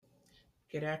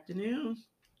Good afternoon.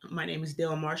 My name is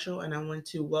Dale Marshall, and I want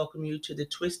to welcome you to the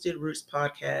Twisted Roots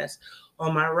podcast.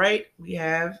 On my right, we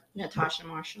have Natasha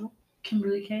Marshall,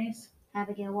 Kimberly Case,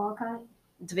 Abigail Walcott,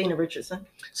 Davina Richardson.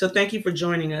 So thank you for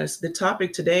joining us. The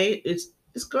topic today is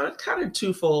going to kind of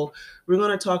twofold. We're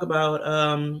going to talk about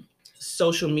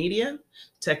social media,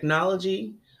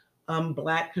 technology,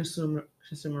 Black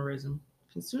consumerism.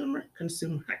 Consumer.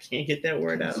 I can't get that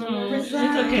word out. It's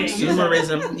okay.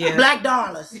 Consumerism. Yeah. Black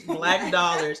dollars. Black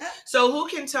dollars. So who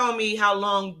can tell me how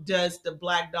long does the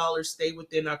black dollar stay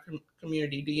within our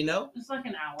community? Do you know? It's like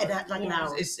an hour. That's like an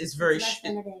hour. It's very less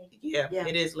than a day. yeah, Yeah.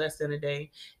 it is less than a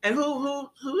day. And who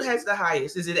has the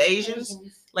highest? Is it Asians?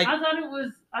 Like I thought it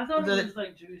was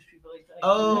like Jewish people. Like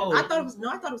Oh. I thought it was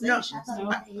No. Asians. I thought it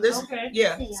was Asian. this Okay.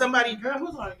 yeah, See, somebody Girl,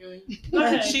 who's arguing? Go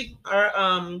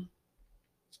ahead.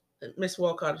 Miss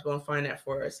Walcott is going to find that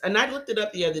for us. And I looked it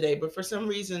up the other day, but for some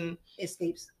reason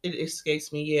Escapes. it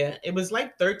escapes me. Yeah, it was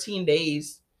like 13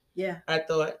 days. Yeah. I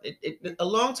thought it a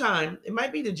long time. It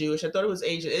might be the Jewish. I thought it was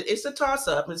Asian. It's a toss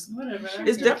up. Whatever.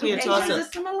 It's definitely a Hey, toss does up. it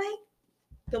assimilate?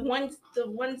 The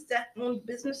ones that own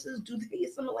businesses, do they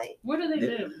assimilate? Where do they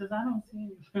live? Because I don't see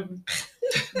them.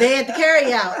 They at the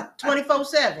carry out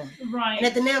 24/7. Right. And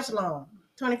at the nail salon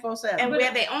 24/7. And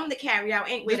where they own the carryout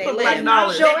ain't where Just they put black live.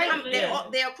 dollars.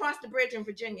 Sure. They're across the bridge in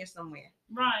Virginia somewhere.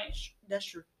 Right. That's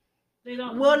true. They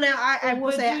don't. Well, now I will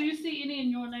But do say you see any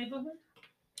in your neighborhood?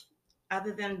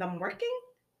 Other than them working?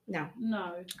 No.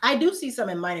 No. I do see some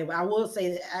in my neighborhood. I will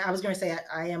say that I was going to say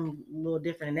I am a little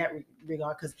different in that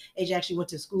regard because AJ actually went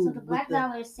to school. So the black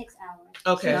dollar is 6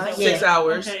 hours. Okay, Yeah. 6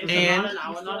 hours. Okay, so And not an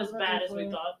hour, not as bad as we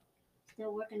thought.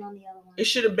 Still working on the other one. it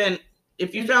should have been,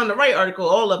 if you found the right article,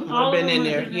 all of them would All have of been them in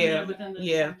would there. have been Yeah. within the-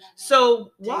 Yeah.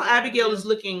 So while Abigail is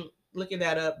looking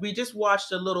that up, we just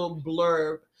watched a little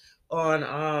blurb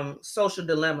on Social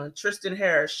Dilemma. Tristan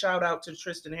Harris, shout out to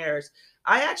Tristan Harris.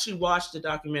 I actually watched the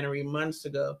documentary months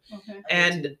ago, Okay.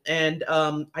 and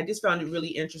I just found it really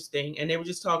interesting. And they were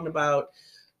just talking about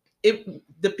it.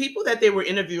 The people that they were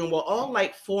interviewing were all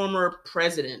like former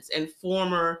presidents and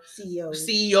former CEOs.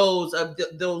 CEOs of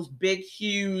those big,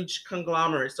 huge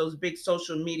conglomerates, those big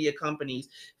social media companies,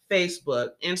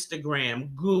 Facebook,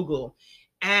 Instagram, Google.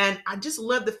 And I just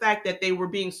love the fact that they were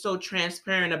being so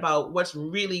transparent about what's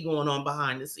really going on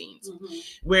behind the scenes.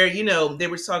 Mhm. Where, they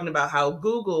were talking about how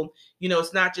Google,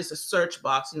 it's not just a search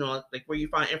box, like where you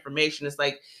find information. It's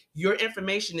like your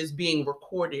information is being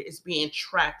recorded, it's being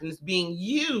tracked, and it's being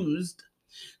used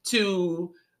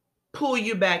to pull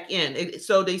you back in.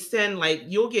 So they send, like,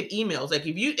 you'll get emails. Like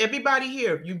everybody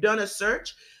here, if you've done a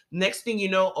search, next thing you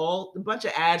know, a bunch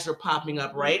of ads are popping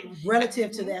up, right?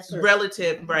 Relative to that search.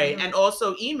 Relative, right? Mhm. And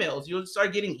also emails. You'll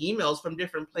start getting emails from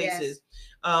different places.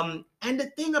 And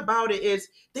the thing about it is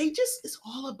it's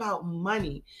all about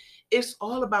money. It's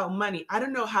all about money. I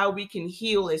don't know how we can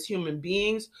heal as human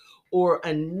beings or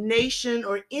a nation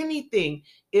or anything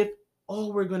if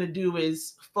all we're going to do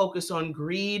is focus on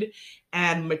greed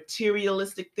and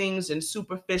materialistic things and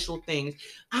superficial things.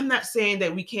 I'm not saying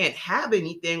that we can't have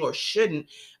anything or shouldn't.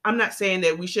 I'm not saying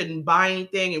that we shouldn't buy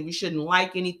anything and we shouldn't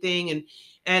like anything.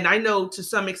 And I know to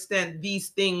some extent these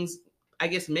things, I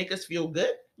guess, make us feel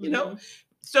good,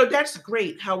 So that's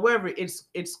great. However, it's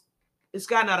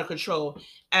gotten out of control.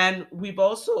 And we're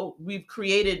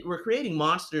creating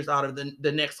monsters out of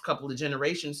the next couple of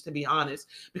generations, to be honest,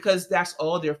 because that's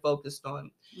all they're focused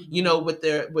on, Mhm. with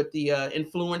the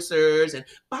influencers and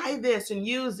buy this and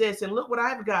use this and look what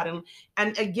I've got.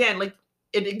 And again, like,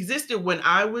 it existed when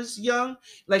I was young.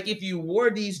 Like, if you wore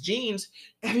these jeans,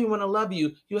 everyone will love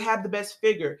you. You'll have the best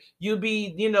figure. You'll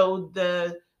be,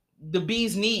 the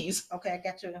bee's knees. Okay, I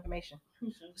got your information.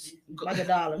 Go- Like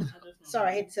 $1. Sorry,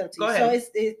 I hate to tell it to Go you. ahead.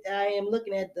 So I am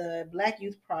looking at the Black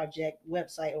Youth Project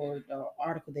website or the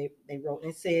article they wrote,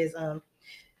 and it says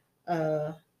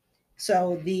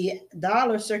so the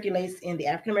dollar circulates in the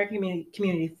African American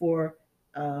community for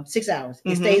 6 hours. It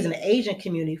Mhm. stays in the Asian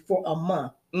community for a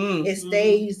month. Mm. It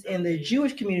stays in the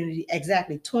Jewish community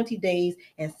exactly 20 days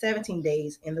and 17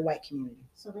 days in the white community.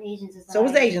 So the Asians is So it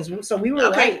was alright. Asians. So we were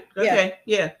Okay. right. Yeah. Okay.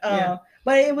 Yeah.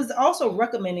 But it was also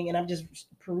recommending, and I'm just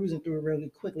perusing through it really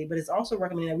quickly, but it's also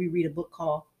recommending that we read a book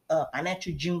called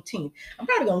Financial Juneteenth. I'm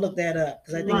probably gonna look that up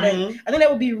because I think Mhm. that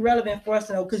would be relevant for us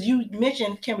to know. Because you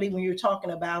mentioned, Kimberly, when you were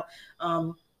talking about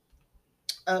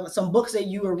some books that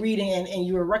you were reading and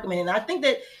you were recommending. I think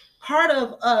that part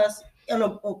of us,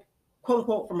 quote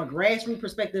unquote, from a grassroots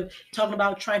perspective, talking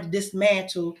about trying to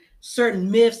dismantle certain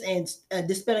myths and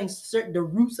dispelling the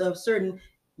roots of certain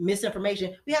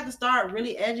misinformation, we have to start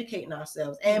really educating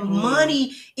ourselves. And Mhm.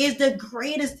 money is the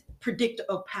greatest predictor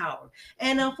of power.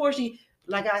 And unfortunately,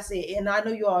 like I said, and I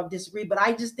know you all disagree, but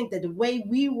I just think that the way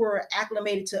we were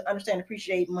acclimated to understand and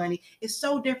appreciate money is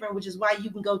so different, which is why you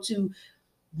can go to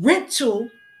rental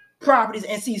properties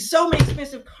and see so many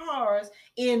expensive cars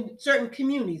in certain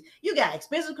communities. You got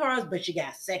expensive cars, but you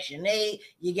got Section 8,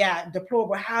 you got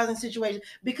deplorable housing situations,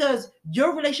 because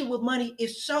your relationship with money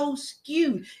is so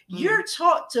skewed. You're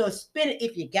taught to spend it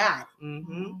if you got it.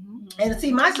 Mm-hmm. And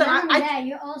see, my son, Not only that,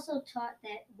 you're also taught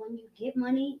that when you get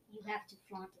money, you have to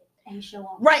flaunt it and show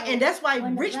off. right, So and that's why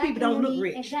when the rich black people don't look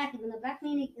community- rich. Exactly. When the black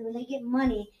community, when they get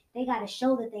money, they got to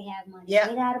show that they have money. Yeah,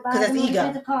 They got to buy 'cause the that's most ego.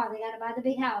 expensive car. They got to buy the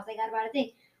big house. They got to buy the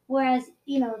thing. Whereas,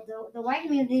 the white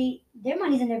community, their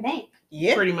money's in their bank.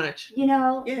 Yeah, Pretty much.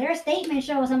 Yeah. Their statement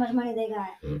shows how much money they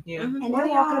got. Yeah. Mhm. And they're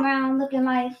walking around looking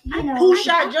like, Who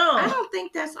shot I John? don't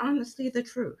think that's honestly the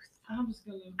truth. I was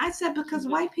gonna. I said because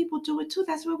white people do it too.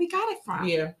 That's where we got it from.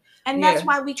 Yeah. And that's Yeah.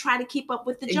 why we try to keep up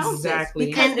with the Joneses. Exactly.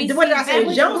 Because And we what did see I say?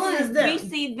 them- Joneses is them. we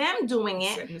see them doing it,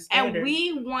 Setting the and standard.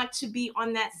 we want to be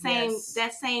on that same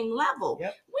Yes. level.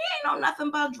 Yep. We ain't know nothing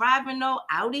about driving no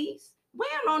Audis. We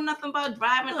ain't know nothing about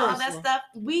driving all that Listen. stuff.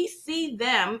 We see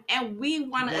them and we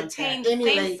want to Want attain that. the same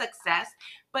Emulate. success.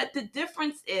 But the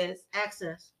difference is,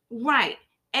 Access. right,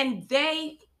 and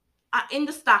they are in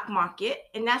the stock market,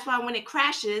 and that's why when it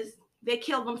crashes, they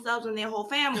kill themselves and their whole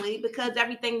family because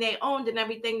everything they owned and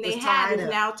everything they It's had tied is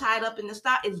up. now tied up in the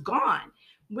stock, is gone.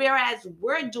 Whereas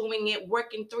we're doing it,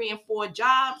 working 3 and 4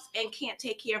 jobs and can't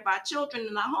take care of our children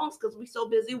in our homes because we're so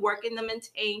busy working to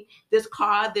maintain this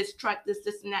car, this truck, this,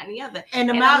 and that, and the other. And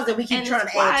the And miles I'm- that we keep and trying as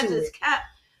to far add as to it's it. kept,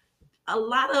 a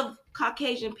lot of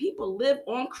Caucasian people live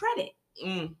on credit.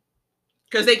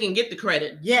 Because they can get the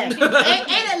credit. Yeah, and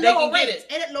at They lower can get rates.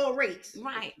 And at lower rates.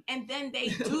 Right. And then they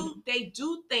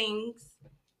do things,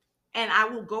 and I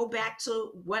will go back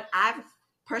to what I've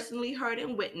personally heard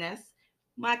and witnessed.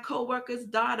 My coworker's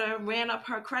daughter ran up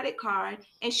her credit card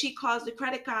and she calls the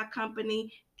credit card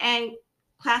company and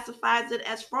classifies it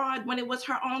as fraud when it was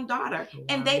her own daughter.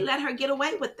 And they let her get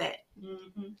away with it.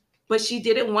 Mm-hmm. But she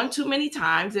did it one too many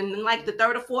times. And then like the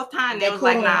 3rd or 4th time, they They was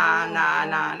like, caught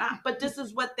nah. But this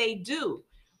is what they do.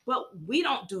 But we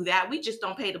don't do that. We just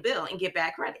don't pay the bill and get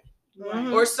bad credit.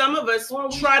 Mhm. Or some of us Or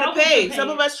we try to struggle to pay. pay Some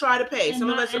it. of us try to pay. And Some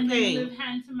of not- us are and then paying. live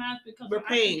hand to mouth because We're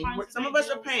actually paying. trying to Some pay of us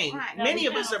are bills paying. Right. that Many we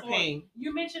of can't us are afford. paying.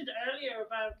 You mentioned earlier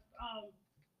about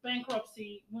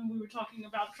bankruptcy when we were talking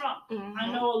about Trump. I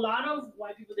Mhm. know a lot of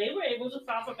white people, they were able to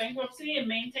file for bankruptcy and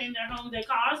maintain their homes, their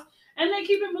cars, and they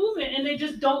keep it moving, and they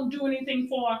just don't do anything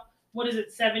for,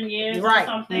 7 years Right. or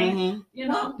something, Mhm. you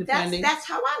know? Well, Depending. that's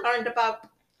how I learned about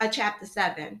a Chapter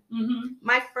 7. Mm-hmm.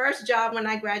 My first job when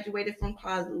I graduated from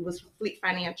college was Fleet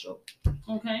Financial.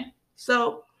 Okay.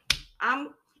 So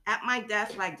I'm at my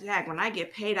desk like, Jack, when I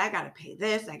get paid, I got to pay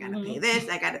this, I got to pay this,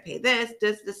 I got to pay this,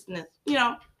 and this.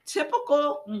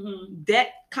 Typical Mm-hmm.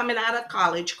 debt coming out of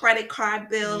college, credit card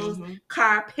bills, Mhm.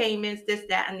 car payments, this,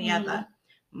 that, and the Mhm. other.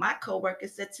 My coworker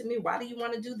said to me, why do you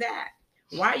want to do that?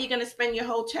 Why are you going to spend your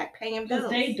whole check paying Because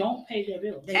bills? they don't pay their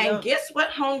bills. They And don't. guess what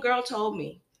homegirl told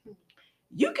me?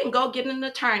 You can go get an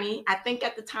attorney. I think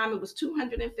at the time it was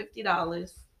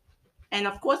 $250. And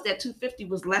of course that $250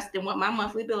 was less than what my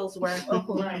monthly bills were.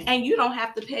 Right. And you don't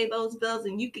have to pay those bills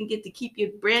and you can get to keep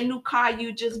your brand new car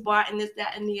you just bought and this,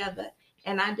 that, and the other.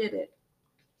 And I did it.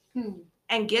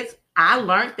 And I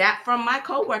learned that from my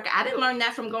coworker. I didn't learn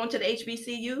that from going to the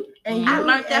HBCU. And I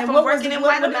learned that and from what was working the- in what-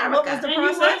 white what- what America. was the And you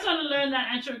process? weren't going to learn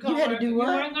that at your You had to do what?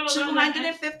 weren't going to learn that.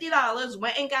 $250,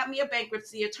 went and got me a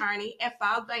bankruptcy attorney and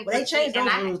filed bankruptcy. Well, they changed and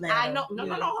those rules now, I know, though. no,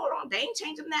 Yeah. hold on. They ain't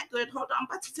changing that good. Hold on, I'm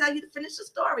about to tell you to finish the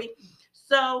story.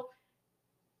 So,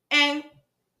 and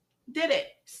did it.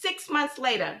 6 months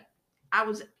later, I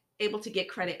was able to get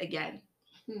credit again.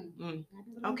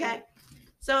 Okay.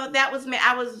 So that was me.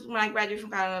 When I graduated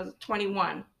from college, I was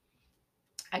 21.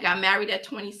 I got married at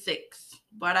 26,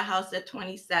 bought a house at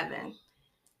 27,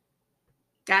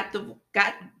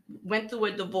 went through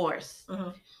a divorce.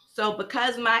 Mhm. So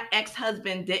because my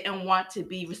ex-husband didn't want to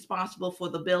be responsible for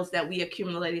the bills that we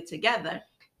accumulated together,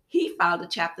 he filed a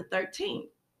Chapter 13.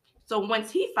 So once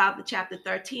he filed the Chapter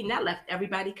 13, that left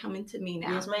everybody coming to me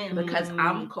now Yes, ma'am. because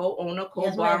I'm co-owner, Yes,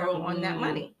 co-borrower ma'am. on that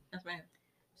money. Yes, ma'am.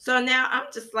 So now I'm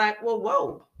just like,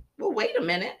 well, wait a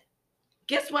minute.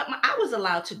 Guess what I was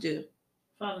allowed to do?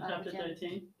 Father chapter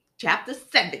 13. Chapter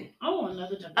 7 Oh,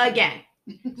 another chapter. again.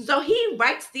 So he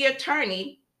writes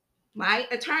my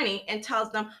attorney, and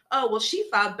tells them, oh, well, she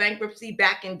filed bankruptcy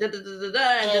back in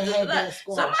da-da-da-da-da.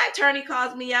 So my attorney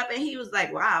calls me up and he was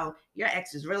like, wow, your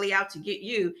ex is really out to get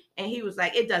you. And he was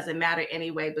like, it doesn't matter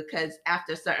anyway, because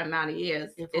after a certain amount of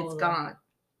years, it's gone.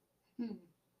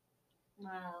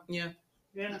 Wow. Yeah.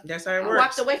 Yeah. That's how it I works.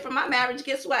 walked away from my marriage.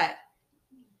 Guess what?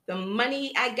 the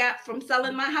money I got from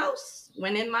selling my house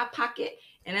went in my pocket,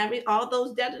 and all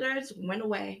those debtors went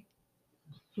away.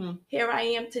 Here I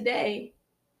am today,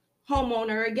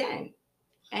 homeowner again,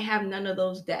 and have none of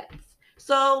those debts.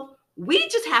 So we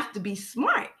just have to be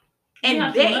smart.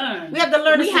 And we have to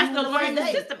learn. We have to learn the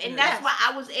the system. And that's why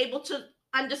I was able to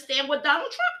understand what Donald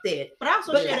Trump did. But I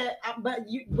also share that. But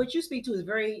what you speak to is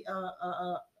very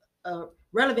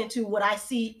relevant to what I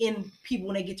see in people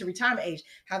when they get to retirement age.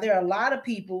 How there are a lot of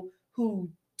people who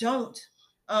don't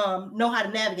know how to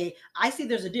navigate. I see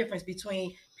there's a difference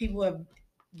between people who have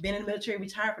been in the military,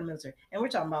 retired from the military, and we're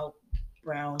talking about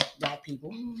brown, black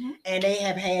people, and they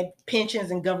have had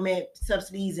pensions and government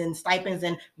subsidies and stipends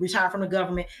and retired from the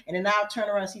government, and then I'll turn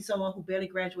around and see someone who barely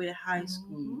graduated high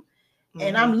school.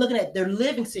 And I'm looking at their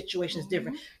living situation is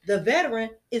different. The veteran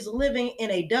is living in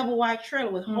a double wide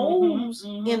trailer with holes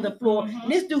in the floor.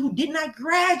 And this dude who did not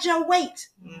graduate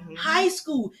high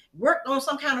school, worked on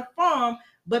some kind of farm,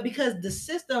 but because the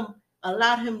system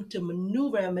allowed him to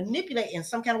maneuver and manipulate in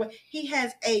some kind of way, he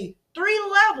has a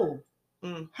 3-level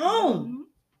home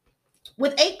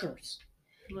with acres.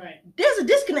 Right. There's a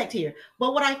disconnect here.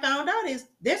 But what I found out is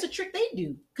there's a trick they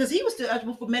do, because he was still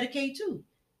eligible for Medicaid too,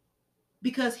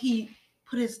 because he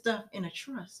put his stuff in a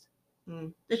trust.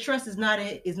 The trust is not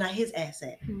his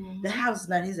asset. The house is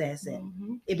not his asset.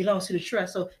 It belongs to the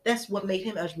trust. So that's what made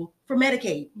him eligible for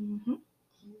Medicaid.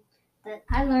 But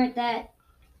I learned that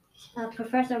a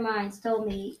professor of mine told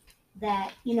me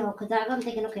that, because I'm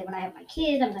thinking, okay, when I have my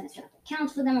kids, I'm going to set up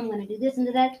accounts for them. I'm going to do this and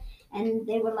do that. And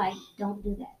they were like, don't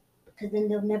do that, because then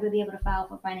they'll never be able to file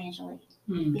for financial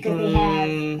aid because they have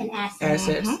an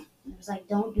asset. It was like,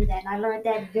 don't do that. And I learned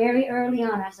that very early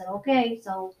on. I said, okay,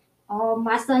 so all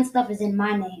my son's stuff is in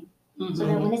my name. So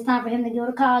that when it's time for him to go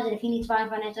to college, and if he needs to file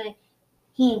financial aid,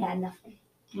 he ain't got nothing.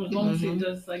 As long as he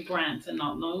does like grants and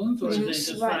not loans, or is it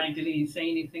just like, did he say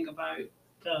anything about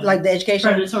like the education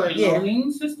predatory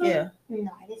loaning system?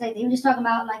 No, it's like they were just talking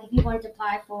about like if you wanted to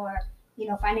apply for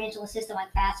financial assistance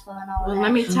like FAFSA and all that.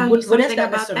 Let me tell you something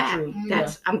about that.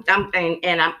 That's I'm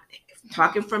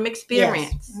talking from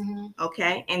experience.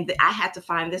 Okay, and I had to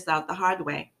find this out the hard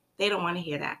way. They don't want to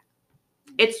hear that.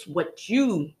 It's what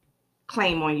you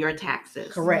claim on your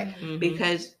taxes. Correct.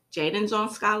 Because Jaden's on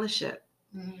scholarship.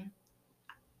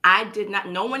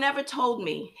 No one ever told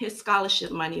me his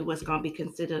scholarship money was going to be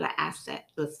considered an asset.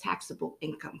 It was taxable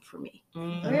income for me.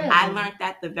 Really? I learned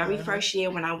that the very first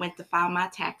year when I went to file my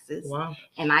taxes. Wow.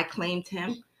 And I claimed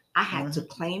him. I had to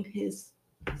claim his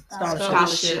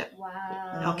Scholarship.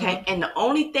 Wow. Okay. And the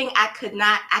only thing I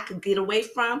could get away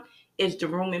from is the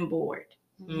room and board.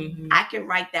 I can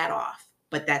write that off.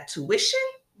 But that tuition,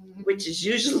 which is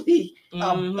usually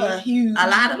huge, a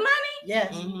lot of money.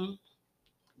 Yes.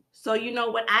 So you know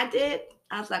what I did?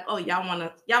 I was like, oh, y'all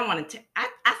wanna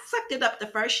I sucked it up the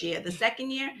first year. The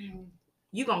second year,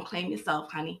 you gonna claim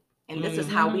yourself, honey. And this is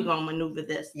how we gonna maneuver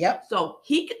this. Yep. So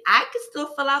I could still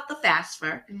fill out the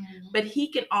FAFSA, but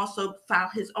he can also file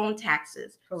his own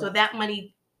taxes. Correct. So that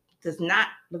money does not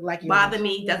look like bother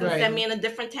me, doesn't send me in a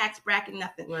different tax bracket,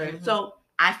 nothing. Right. So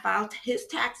I filed his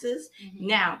taxes.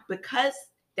 Now, because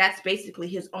that's basically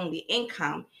his only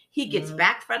income, he gets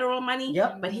back federal money,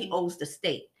 but he owes the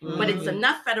state. But it's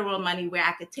enough federal money where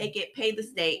I could take it, pay the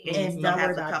state, and he still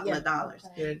has a couple of dollars.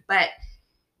 Okay. But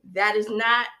that is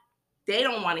not, they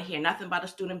don't want to hear nothing about a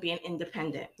student being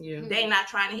independent. They're not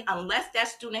trying to, unless that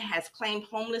student has claimed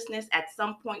homelessness at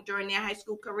some point during their high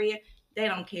school career, they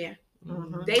don't care.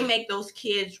 They make those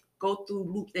kids go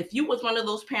through loops. If you was one of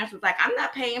those parents who's like, I'm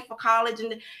not paying for college,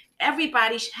 and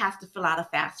everybody has to fill out a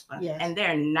FAFSA, and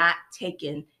they're not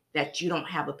taking that you don't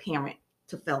have a parent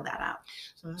to fill that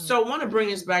out. So I want to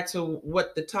bring us back to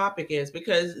what the topic is,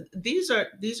 because these are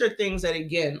things that,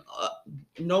 again,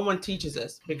 no one teaches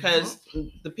us, because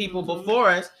the people before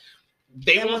us,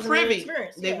 they weren't privy.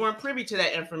 They weren't privy to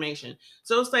that information.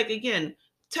 So it's like, again,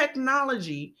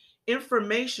 technology,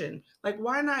 information, like,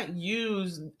 why not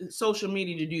use social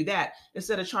media to do that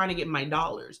instead of trying to get my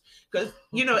dollars? Because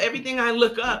everything I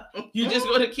look up, you just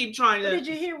going to keep trying to. Did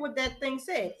you hear what that thing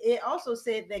said? It also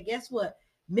said that, guess what?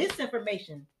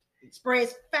 Misinformation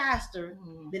spreads faster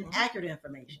than accurate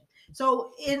information.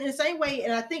 So in the same way,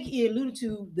 and I think he alluded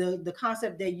to the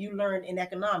concept that you learned in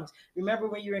economics. Remember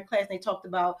when you were in class and they talked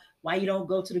about why you don't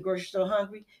go to the grocery store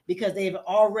hungry? Because they've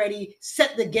already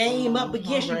set the game up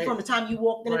against you from the time you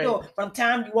walked in the door, from the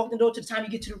time you walked in the door to the time you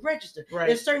get to the register.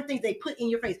 There's certain things they put in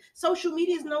your face. Social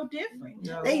media is no different.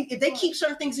 No. If they keep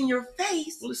certain things in your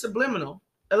face. Well, it's subliminal.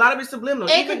 A lot of it's subliminal.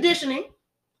 And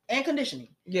conditioning.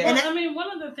 Yeah. Well, I mean,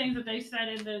 one of the things that they said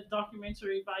in the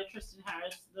documentary by Tristan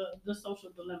Harris, the Social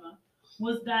Dilemma,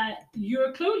 was that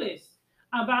you're clueless.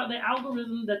 about the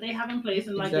algorithm that they have in place,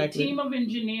 and like Exactly. the team of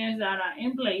engineers that are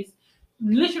in place,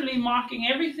 literally marking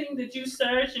everything that you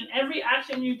search and every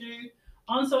action you do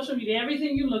on social media,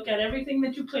 everything you look at, everything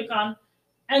that you click on,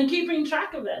 and keeping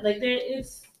track of that. Like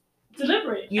it's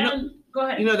deliberate. Go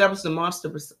ahead. That was the monster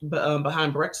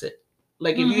behind Brexit.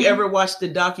 Like if Mhm. you ever watched the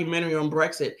documentary on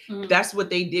Brexit, Mhm. that's what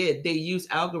they did. They used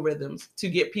algorithms to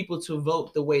get people to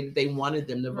vote the way that they wanted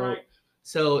them to vote. Right.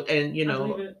 So, and I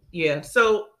believe it. yeah.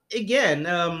 So again,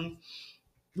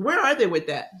 where are they with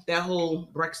that whole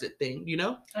Brexit thing?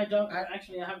 I don't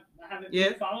actually. I haven't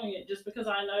been following it just because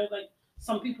I know like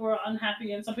some people are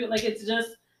unhappy and some people like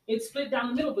it's split down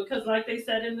the middle because like they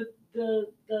said in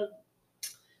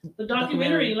the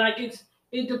documentary, like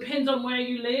it depends on where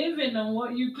you live and on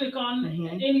what you click on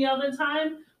any other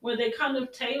time, where they kind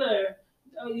of tailor,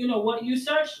 what you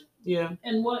search,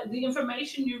 and what the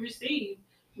information you receive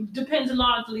depends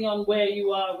largely on where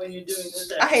you are when you're doing the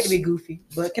search. I hate to be goofy,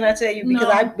 but can I tell you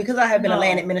because I have been a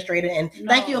land administrator, and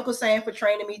thank you, Uncle Sam, for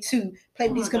training me to play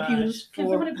with these computers.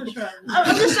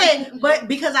 I'm just saying, but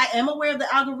because I am aware of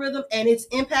the algorithm and its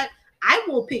impact, I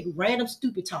will pick random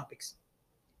stupid topics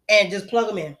and just plug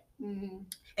them in. Mm-hmm.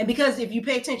 And because if you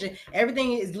pay attention,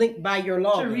 everything is linked by your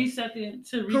login. To reset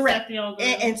the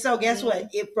algorithm. And so guess what?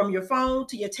 From your phone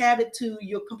to your tablet to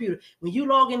your computer, when you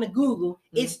log into Google,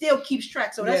 it still keeps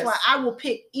track. So that's why I will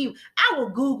I will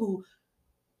Google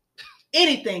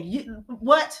anything.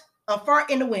 A fart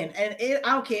in the wind, and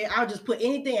I don't care. I'll just put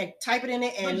anything and type it in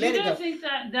it and let it go. You don't think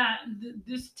that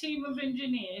this team of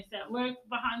engineers that work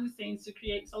behind the scenes to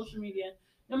create social media,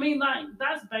 I mean, like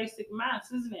that's basic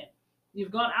maths, isn't it?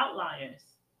 You've got outliers.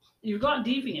 You've got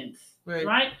deviants,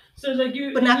 right? So that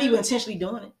but not people intentionally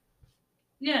doing it.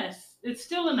 Yes, it's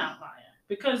still an outlier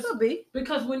because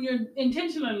when you're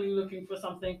intentionally looking for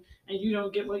something and you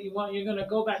don't get what you want, you're gonna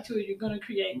go back to it. You're gonna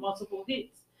create multiple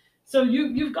hits. So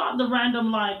you've got the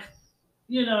random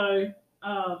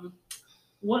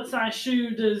what size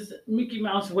shoe does Mickey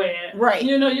Mouse wear? Right.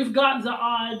 You've got the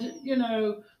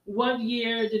odd. What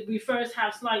year did we first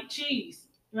have sliced cheese?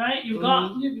 Right. You've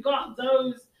got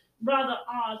those rather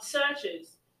odd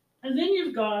searches, and then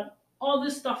you've got all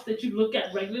this stuff that you look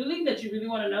at regularly that you really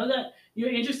want to know that you're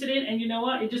interested in, and you know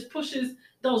what, it just pushes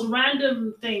those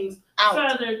random things out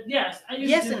further. Yes, and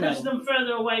you push them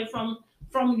further away from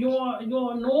your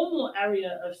normal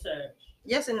area of search.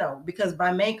 Yes and no, because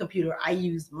my main computer I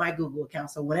use my Google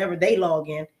account, so whenever they log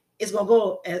in, it's gonna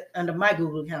go under my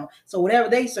Google account. So whatever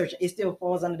they search, it still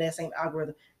falls under that same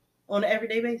algorithm on an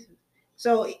everyday basis.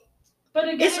 So. But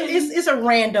again, it's a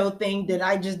rando thing that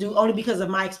I just do only because of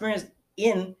my experience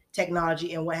in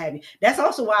technology and what have you. That's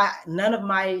also why none of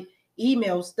my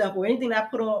email stuff or anything that I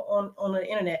put on the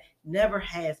internet never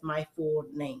has my full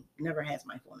name.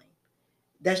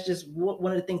 That's just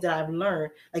one of the things that I've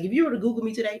learned. Like if you were to Google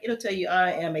me today, it'll tell you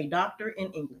I am a doctor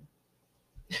in England.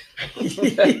 That's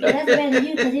better than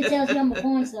you because it tells you I'm a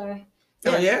porn star.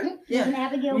 Oh yeah.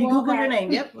 Abigail you Walker. Google your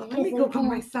name. Yep. Let me Google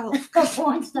myself. A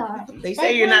porn star. They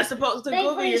say you're not supposed to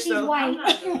Google yourself. She's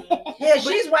white. Yeah,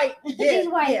 she's white. She's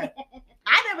white. Yeah.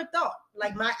 I never thought,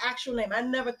 like my actual name, I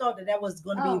never thought that was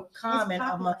going to be common.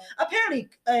 Apparently,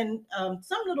 and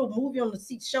some little movie on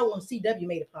the show on CW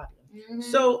made it popular. Mm-hmm.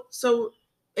 So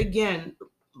again,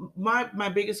 my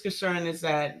biggest concern is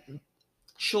that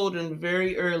children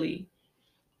very early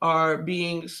are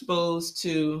being exposed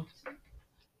to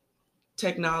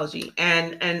technology,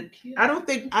 and I don't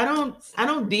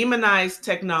demonize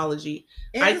technology.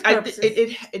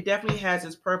 It definitely has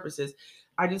its purposes.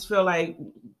 I just feel like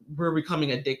we're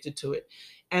becoming addicted to it,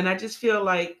 and I just feel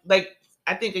like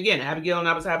I think again, Abigail and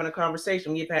I was having a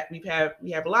conversation. We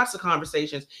have lots of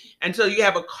conversations, and so you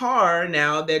have a car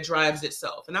now that drives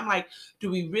itself, and I'm like,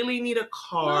 do we really need a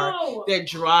car that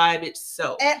drive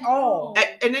itself at all?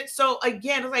 And it's so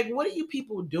again, it's like, what are you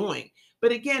people doing?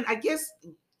 But again, I guess.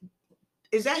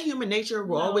 Is that human nature?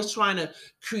 We're always trying to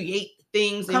create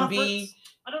things and be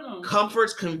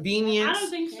comforts, convenience. I don't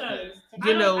think so.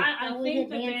 I think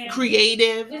that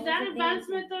creative. Is that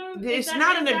advancement though? It's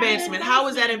not an advancement. How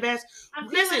is that advanced?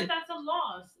 Listen, like that's a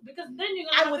loss because then you're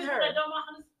gonna have people that don't know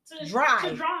how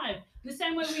to drive. The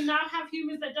same way we now have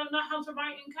humans that don't know how to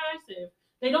write in cursive.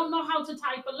 They don't know how to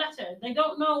type a letter. They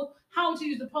don't know how to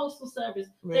use the postal service.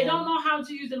 Yeah. They don't know how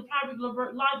to use the public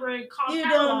library card. You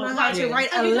don't know how to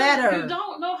write a letter. You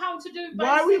don't know how to do.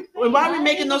 Why are we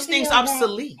making those things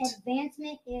obsolete?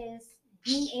 Advancement is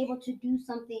being able to do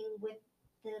something with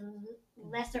the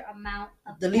lesser amount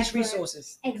of the least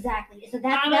resources. Exactly. So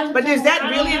that's but is that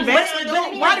really advancement?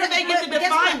 Why do they get to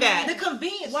define that? The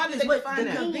convenience. Why do they define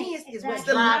that? Convenience is what's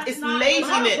it's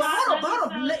laziness.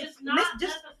 Hold on. It's not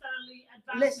necessarily advancement.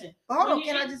 Listen, but hold on. When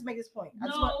Can you- I just make this point?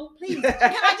 No. Please, can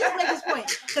I just make this point?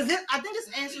 Because I think this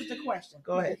answers the question.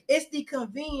 Go ahead. It's the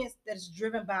convenience that is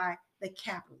driven by the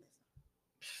capitalism.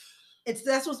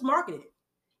 That's what's marketed.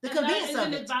 The And that convenience is of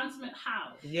an it. advancement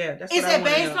how? Yeah, that's It's what I wanna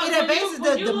advanced- know. it When advances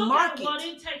when the look market. At what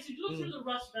it takes. You look through the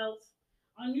Rust Belt,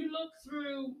 and you look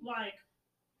through like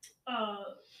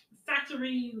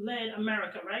factory-led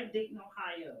America, right? Dayton,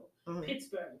 Ohio, Mhm.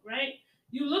 Pittsburgh, right?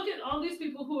 You look at all these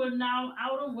people who are now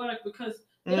out of work because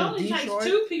it only Detroit. takes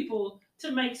 2 people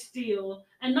to make steel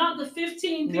and not the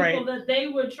 15 people Right. that they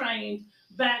were trained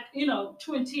back,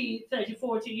 20, 30,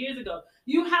 40 years ago.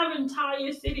 You have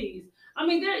entire cities. I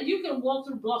mean, you can walk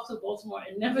through blocks of Baltimore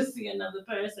and never see another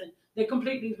person. They're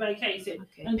completely vacated.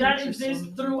 Okay, And that interesting.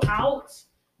 exists throughout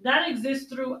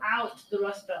the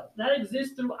Rust Belt. That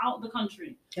exists throughout the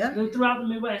country. Yeah. Throughout the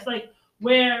Midwest. Like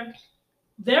where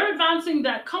they're advancing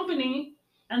that company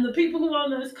and the people who own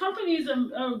those companies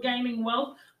are gaining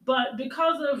wealth, but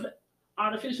because of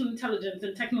artificial intelligence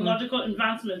and technological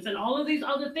advancements and all of these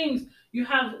other things, you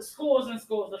have scores and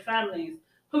scores of families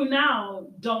who now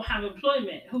don't have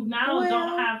employment, who now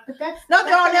don't have. But that's No,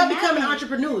 they're all now gonna becoming happen.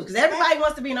 entrepreneurs because everybody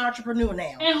wants to be an entrepreneur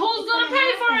now. And who's going to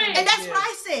pay for it? And that's what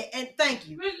I said. And thank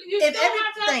you. You If still every-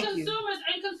 have to have thank you. consumers,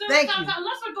 and consumers Thank have you. to,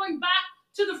 unless we're going back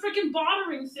to the freaking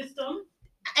bartering system.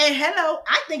 And hello,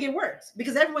 I think it works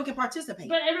because everyone can participate.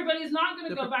 But everybody's not going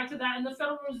to go back to that, and the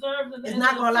Federal Reserve It's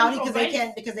not going to allow it because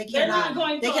they They're not cannot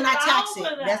going they to cannot allow tax for it.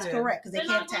 that. That's Yeah. correct because they They're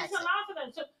can't not going tax to it. allow for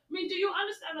that. So, I mean, do you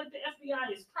understand that the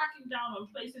FBI is cracking down on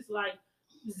places like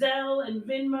Zelle and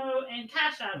Venmo and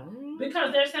Cash App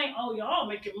because they're saying, "Oh, y'all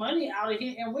making money out of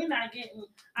here, and we're not getting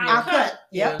our Our cut." cut.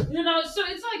 Yep. So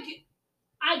it's like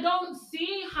I don't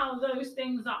see how those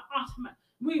things are automatic.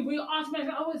 We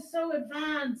automatically, oh, it's so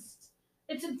advanced.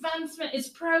 It's advancement. It's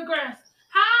progress.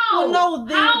 How? Well,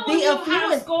 no, How the will you have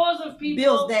affluent scores of people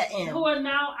builds that in. who are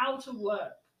now out of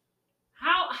work?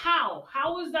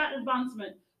 How is that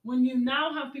advancement when you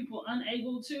now have people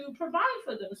unable to provide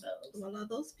for themselves? Well, are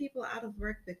those people out of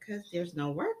work because there's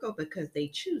no work or because they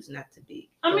choose not to be?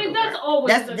 I mean, go to that's work?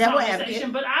 always That's the devil conversation.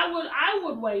 advocate. But I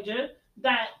would wager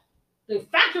that the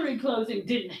factory closing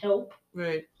didn't help.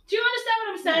 Right. Do you understand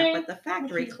what I'm saying? Yeah, but the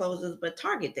factory closes, but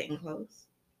Target didn't close.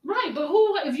 Right, but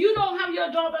if you don't have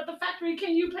your job at the factory,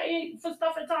 can you pay for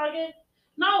stuff at Target?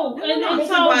 No. No, and, no, and They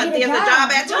so can go what? get There's a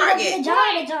job at They can go get Target. a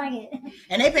job at Target.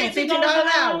 And they paying $15 an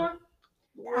hour.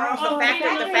 Oh, The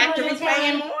factory's wasn't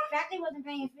paying more? Factory wasn't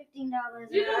paying $15.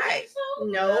 You don't Right. think so?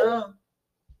 No,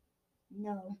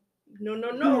 No.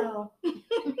 no.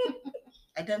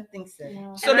 I don't think so.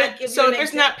 No. So And I that give so you if an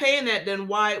it's not paying that, then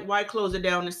why close it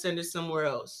down and send it somewhere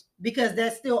else? Because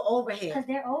that's still Because overhead.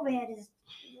 their overhead is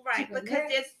Right, Cheaper.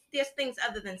 because there's things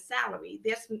other than salary.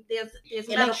 There's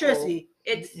medical. Electricity.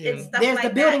 It's Yeah. it's stuff There's like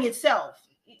the building that. itself.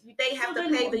 They have So to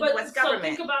then- pay the but- U.S. So government.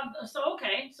 think about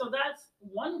so that's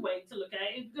one way to look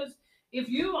at it, because if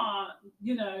you are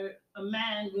a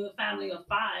man with a family of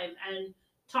 5 and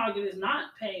Target is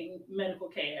not paying medical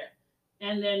care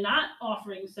and they're not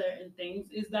offering certain things,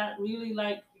 is that really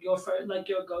like your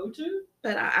go-to?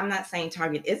 But I'm not saying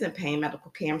Target isn't paying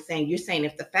medical care. I'm saying you're saying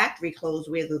if the factory closed,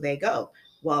 where do they go?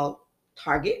 Well,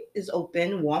 Target is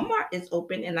open, Walmart is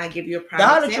open, and I give you a prime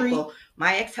Dollar example.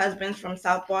 My ex-husband's from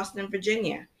South Boston,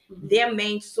 Virginia. Mhm. Their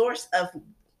main source of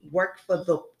work for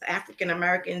the African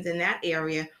Americans in that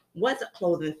area was a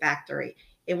clothing factory.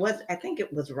 I think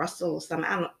it was Russell or something.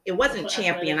 I don't know. It wasn't Something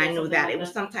Champion. athletic I or knew something that. like It was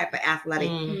that. some type of athletic.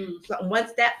 Mm, So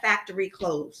once that factory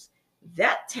closed,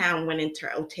 that town went into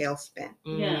a tailspin.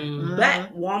 Yeah. mm.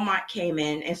 But Walmart came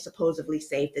in and supposedly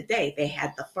saved the day. They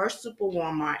had the first super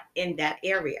Walmart in that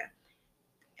area.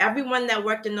 Everyone that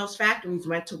worked in those factories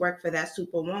went to work for that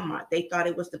super Walmart. They thought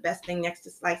it was the best thing next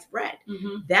to sliced bread.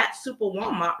 Mhm. That super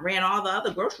Walmart ran all the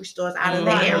other grocery stores out of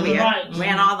the Right, area, right.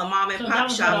 ran all the mom and So pop that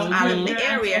was what I shops was out of doing. the Your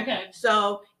area. answer, okay.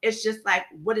 So it's just like,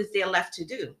 what is there left to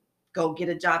do? Go get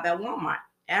a job at Walmart.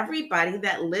 Everybody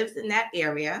that lives in that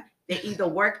area, they either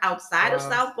work outside of Wow.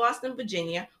 South Boston,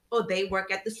 Virginia, or they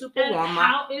work at the super And Walmart,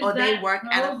 how is or they that work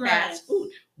at a progress? fast food.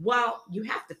 Well, you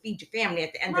have to feed your family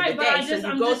at the end Right, of the but day. I'm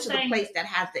So you go just to saying- the place that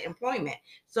has the employment.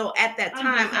 So at that I'm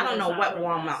time, just I saying don't know that's what how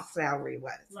it Walmart's works. salary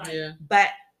was. Right. Yeah. But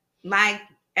my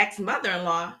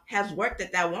ex-mother-in-law has worked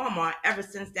at that Walmart ever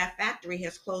since that factory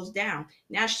has closed down.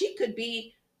 Now she could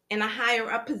be in a higher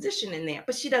up position in there,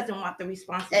 but she doesn't want the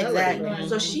responsibility. Exactly. Right.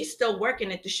 So she's still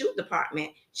working at the shoe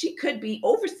department. She could be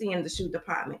overseeing the shoe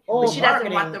department, Or but she doesn't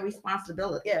want marketing. the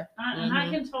responsibility. Yeah. And I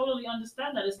can totally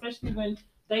understand that, especially when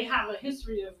they have a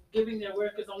history of giving their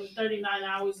workers only 39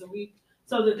 hours a week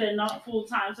so that they're not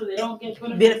full-time, so they don't get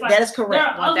benefits. That is There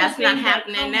correct. are Well, other that's not things that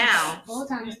happening come now. with- full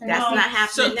time. That's Well, not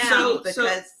happening so- now so-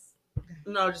 because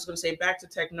No, I was just gonna say back to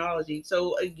technology.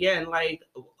 So again, like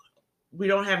we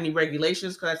don't have any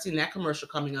regulations because I've seen that commercial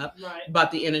coming up Right.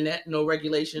 about the internet, no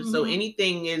regulations. So Mhm.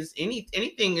 anything is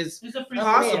anything is It's a free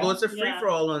possible. for It's a free for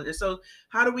all on it. So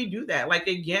how do we do that? Like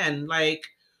again, like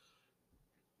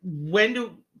when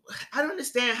do I don't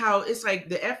understand how it's like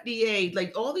the FDA,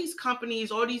 like all these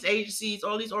companies, all these agencies,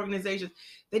 all these organizations,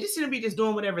 they just seem to be just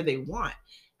doing whatever they want.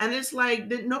 And it's like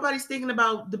nobody's thinking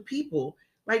about the people.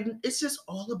 Like it's just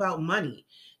all about money.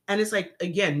 And it's like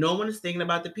again, no one is thinking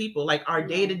about the people, like our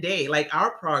day to day, like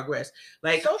our progress,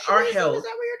 like our Socialism, health. is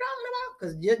that what you're talking about?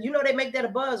 Because you know they make that a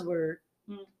buzzword.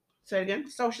 Say it again.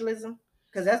 Socialism.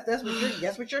 Because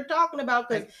that's what you're talking about.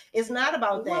 Because it's not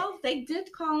about that. Well, they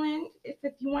did call in.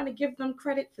 If you want to give them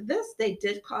credit for this, they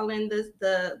did call in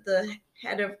the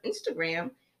head of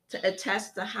Instagram to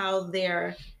attest to how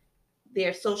their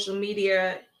social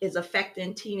media is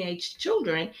affecting teenage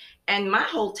children. And my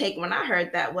whole take when I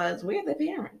heard that was, we're the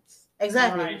parents.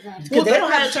 Exactly. Right. Because they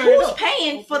don't have to turn it Who's off.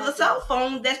 paying for the cell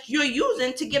phone that you're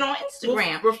using to get on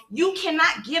Instagram? You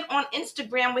cannot get on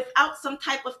Instagram without some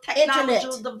type of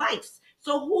technological device.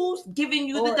 So who's giving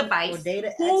you the device? Or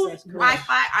data Whose access.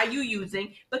 Wi-Fi are you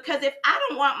using? Because if I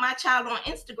don't want my child on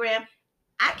Instagram,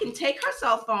 I can take her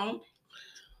cell phone,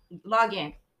 log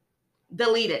in,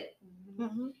 delete it.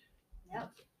 Mm-hmm.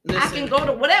 I can go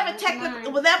to whatever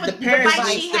The parents device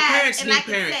need- she the has, parents and need I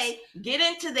can parents. say, get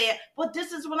into there. But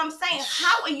this is what I'm saying.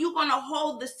 How are you going to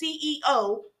hold the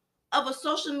CEO of a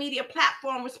social media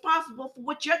platform responsible for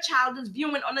what your child is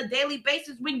viewing on a daily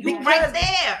basis when you're right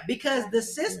there? Because the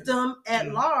system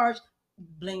at large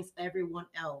blames everyone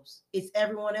else. It's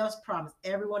everyone else's problem.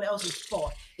 It's everyone else's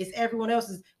fault. It's everyone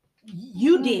else's.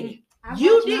 You did it.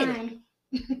 You did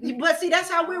it. But see,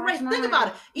 that's how we're raised. Think about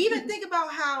it. Even think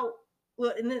about how.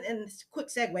 Well, and quick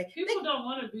segue. People don't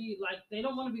want to be like, they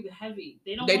don't want to be the heavy.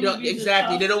 They don't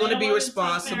exactly. They don't want to be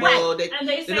responsible. They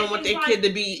don't want their kid to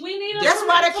be. We need a That's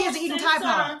why their kids are eating Tide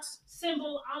Pods.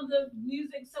 Symbol on the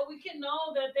music so we can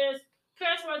know that there's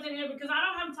curse words in here, because I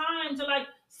don't have time to like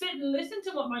sit and listen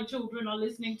to what my children are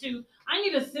listening to. I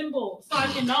need a symbol so I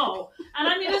can know. And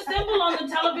I need a symbol on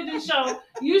the television show.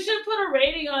 You should put a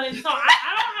rating on it. So I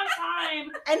don't have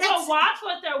time to watch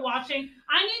what they're watching.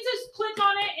 I need to click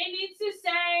on it. It needs to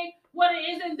say what it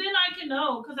is, and then I can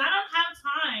know, because I don't have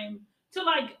time to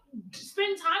like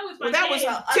spend time with my Well, that kids.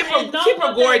 was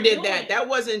Tipper Gore did that. That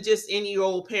wasn't just any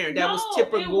old parent. That was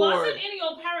Tipper Gore. It wasn't any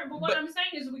old parent. But what I'm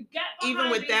saying is, we get behind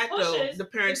even with these that though, pushes the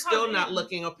parents still not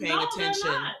looking or paying attention.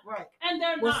 They're not. Right. And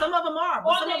they're Well, not. some of them are,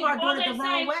 but some of them are doing it the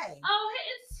wrong way. Oh,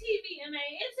 it's TVMA.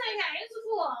 It's okay. It's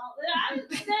cool.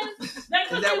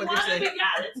 That's what that they what want they're to be. saying?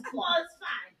 Yeah, it's cool. It's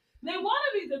fine. They want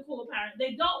to be the cool parent.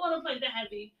 They don't want to play the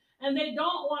heavy, and they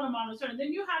don't want to monitor. And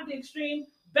then you have the extreme,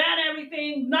 bad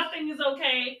everything, nothing is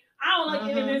okay. I don't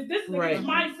like any of this. This is against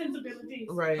my sensibilities.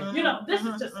 Right. You know, this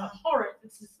is just horrid.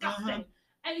 It's disgusting.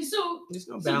 And so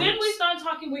then we start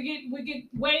talking. We get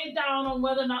weighed down on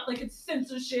whether or not like it's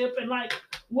censorship and like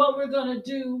what we're gonna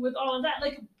do with all of that.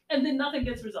 Like, and then nothing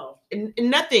gets resolved.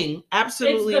 Nothing.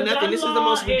 Absolutely nothing. This is the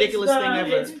most ridiculous thing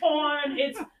ever. It's porn.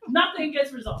 It's nothing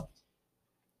gets resolved.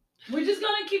 We're just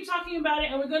gonna keep talking about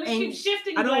it, and we're gonna keep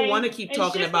shifting. I don't want to keep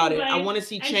talking about it. I want to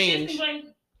see change.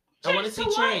 I want to see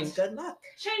change. Good luck.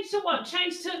 Change to what?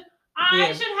 Change to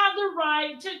I should have the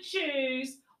right to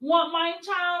choose what my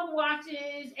child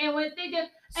watches and what they do.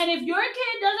 And if your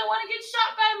kid doesn't want to get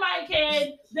shot by my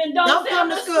kid, then don't come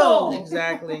to school.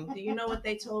 Exactly. Do you know what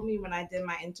they told me when I did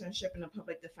my internship in the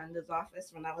public defender's office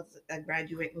when I was a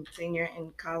graduate and senior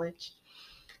in college?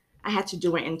 I had to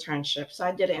do an internship. So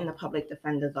I did it in the public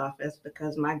defender's office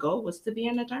because my goal was to be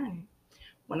an attorney.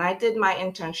 When I did my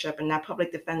internship in that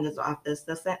public defender's office,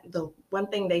 the one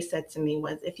thing they said to me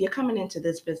was, if you're coming into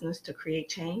this business to create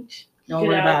change, don't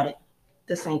worry about it.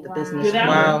 This ain't the business.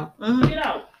 Wow. Get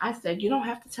out. I said, you don't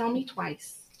have to tell me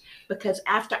twice, because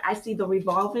after I see the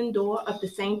revolving door of the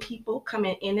same people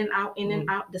coming in and out,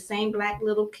 the same black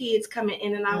little kids coming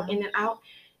in and out, in and out,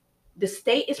 the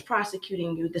state is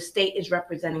prosecuting you. The state is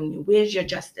representing you. Where's your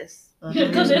justice?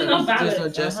 Because there's no balance. There's no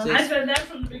justice. I said that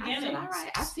from the I beginning. said, all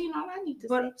right, I've seen all I need to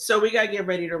say. So we gotta get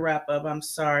ready to wrap up. I'm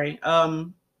sorry.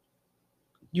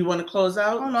 You want to close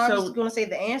out? Oh no, I was just going to say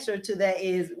the answer to that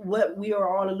is what we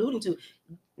are all alluding to.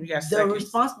 The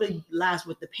responsibility lies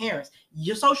with the parents.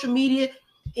 Your social media,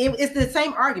 it's the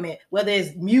same argument, whether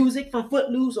it's music from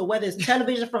Footloose or whether it's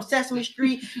television from Sesame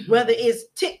Street, whether it's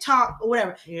TikTok or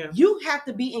whatever. Yeah. You have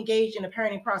to be engaged in the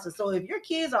parenting process. So if your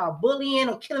kids are bullying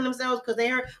or killing themselves because they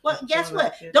hurt, well, guess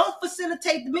what? Don't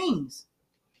facilitate the means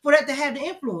for that to have the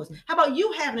influence. How about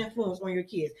you having influence on your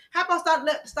kids? How about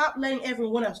stop letting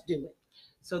everyone else do it?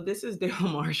 So this is Dale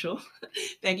Marshall.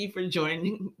 Thank you for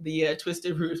joining the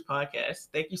Twisted Roots podcast.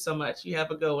 Thank you so much. You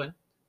have a good one.